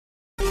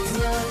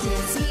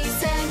notice me,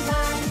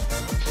 senpai.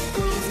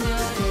 Please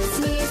notice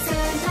me,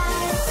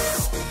 senpai.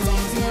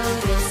 Please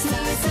notice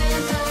me,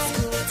 senpai.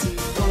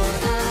 Or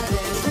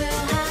others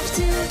will have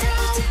to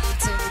die.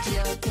 Took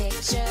your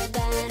picture,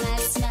 then I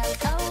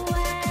snuck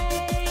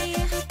away.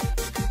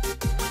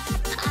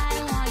 I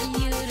want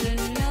you to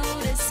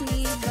notice me,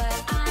 but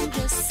I'm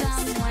just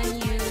someone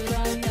you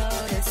don't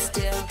notice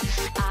still.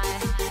 I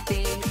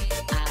think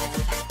I've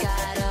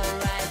got a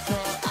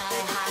rifle I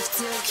have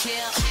to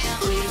kill.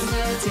 Please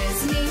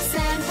notice me,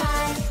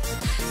 senpai.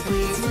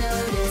 Please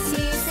notice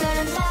me,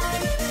 senpai.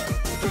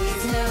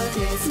 Please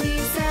notice me,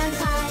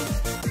 senpai.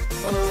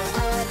 Or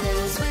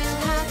others will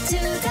have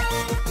to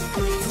die.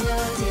 Please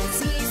notice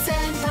me,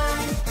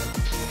 senpai.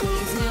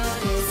 Please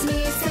notice me,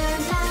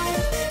 senpai.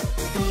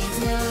 Please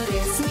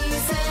notice me,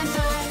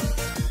 senpai.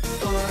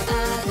 Or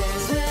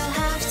others will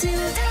have to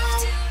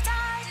die.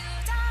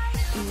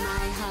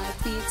 My heart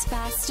beats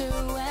faster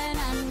when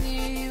I'm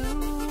near you.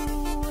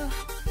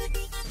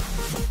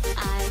 I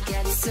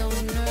get so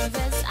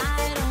nervous,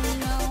 I don't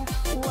know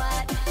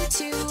what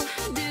to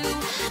do.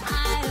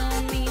 I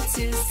don't need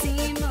to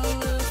seem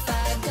aloof.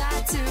 I've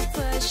got to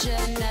push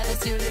another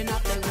student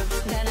off the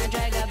roof. Then I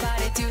drag a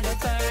body to the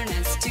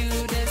furnace to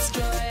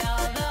destroy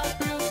all the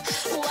proof.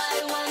 Why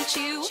won't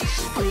you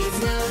please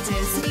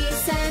notice me,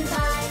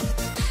 senpai?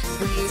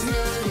 Please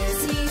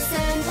notice me,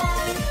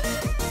 senpai.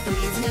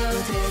 Please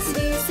notice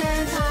me,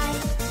 senpai.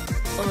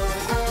 Or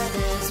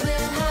others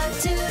will have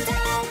to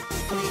die.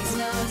 Please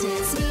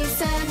notice me,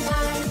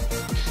 senpai.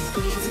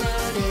 Please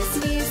notice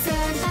me,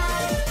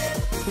 senpai.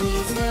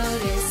 Please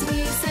notice me,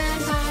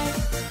 senpai.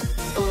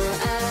 Or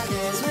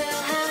others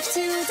will have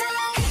to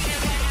die.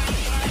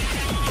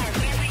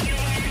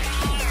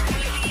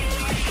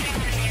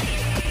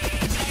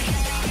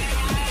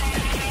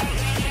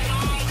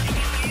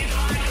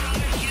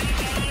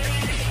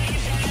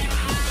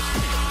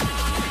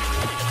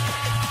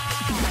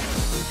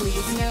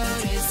 Please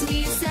notice me,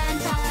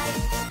 senpai.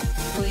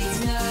 Please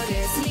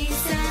notice me,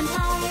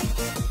 senpai.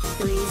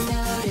 Please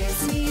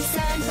notice me,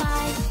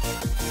 senpai.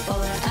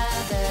 Or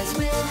others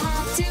will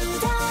have to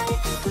die.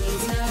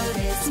 Please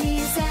notice me,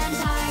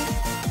 senpai.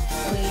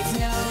 Please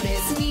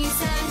notice me,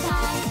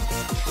 senpai.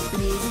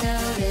 Please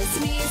notice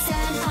me,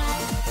 senpai.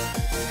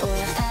 Or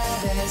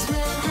others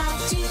will have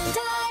to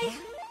die.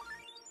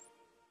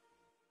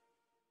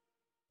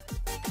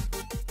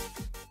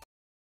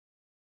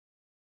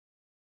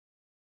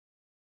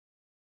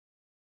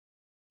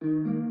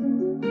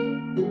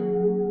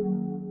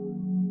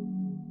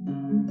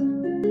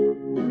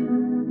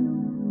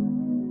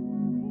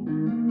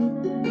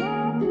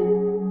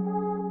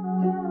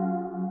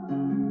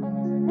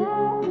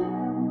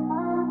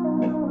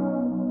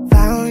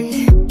 Found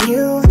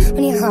you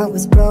when your heart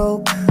was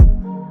broke.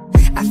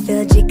 I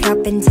filled your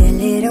cup until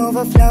it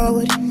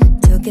overflowed.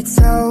 Took it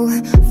so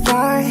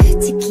far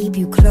to keep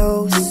you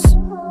close.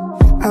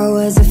 I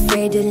was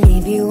afraid to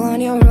leave you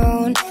on your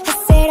own. I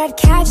said I'd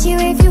catch you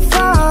if you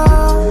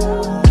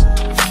fall,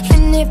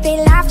 and if they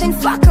laugh then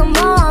fuck them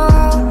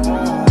all.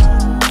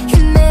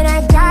 And then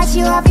I got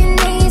you off your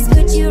knees,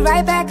 put you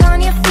right back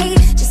on your feet,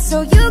 just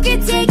so you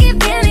could take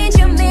advantage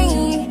of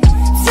me.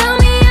 Tell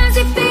me how's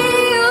it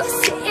feel,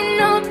 sitting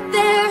up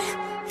there,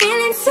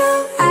 feeling so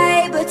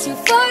high, but too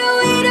far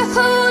away to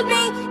hold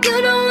me. You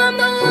know I'm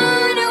the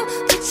one who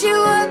put you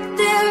up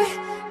there.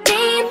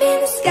 Name in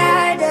the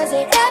sky, does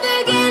it ever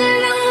get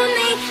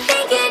lonely?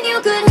 Thinking you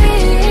could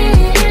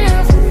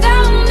live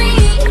without me,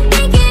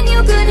 thinking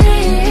you could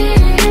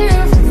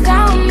live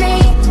without me.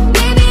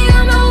 Maybe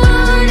I'm the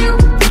one who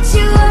put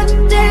you up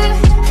there.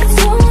 I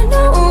don't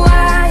know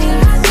why.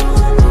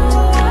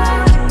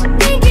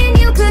 Thinking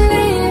you could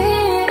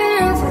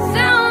live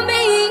without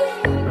me,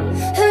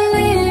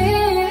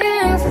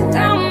 live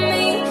without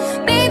me.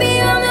 Maybe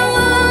I'm the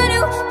one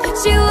who put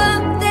you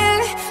up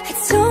there. I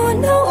don't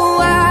know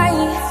why.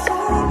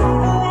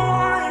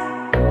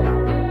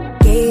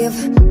 Gave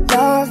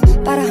love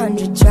about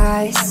 100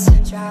 tries,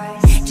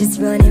 just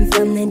running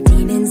from the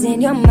demons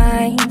in your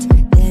mind.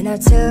 Then I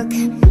took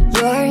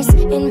yours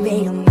and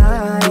made them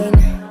mine.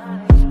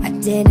 I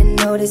didn't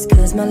notice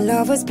cause my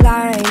love was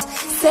blind.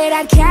 Said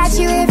I'd catch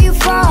you if you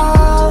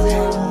fall,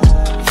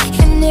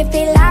 and if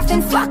they laugh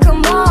then fuck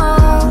them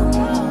all.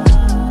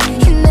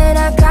 And then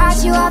I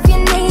got you off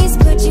your knees,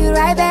 put you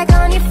right back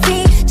on your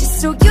feet, just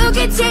so you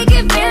could take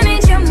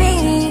advantage of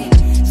me.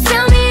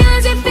 Tell me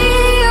how's it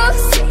feel,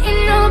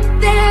 sitting up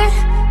there,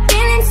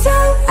 feeling so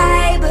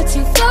high, but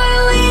too far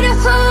away to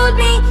hold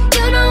me.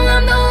 You know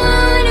I'm the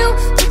one who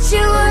put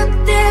you up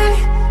there.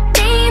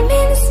 Name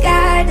in the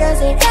sky, does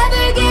it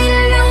ever get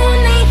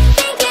lonely?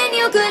 Thinking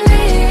you could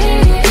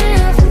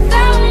live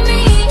without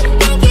me,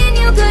 thinking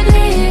you could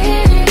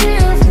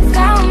live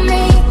without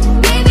me.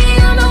 Maybe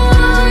I'm the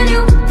one who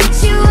put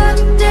you up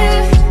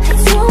there. I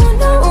don't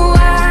know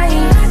why.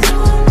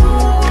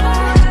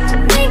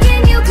 Thinking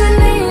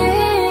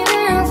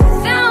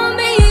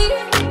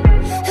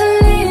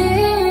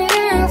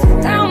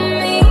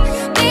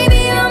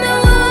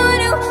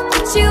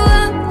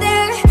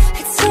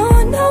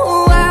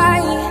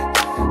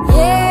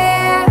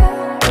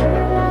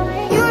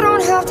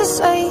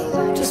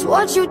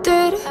what you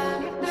did,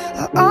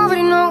 I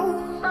already know.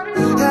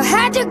 I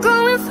had to go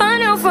and find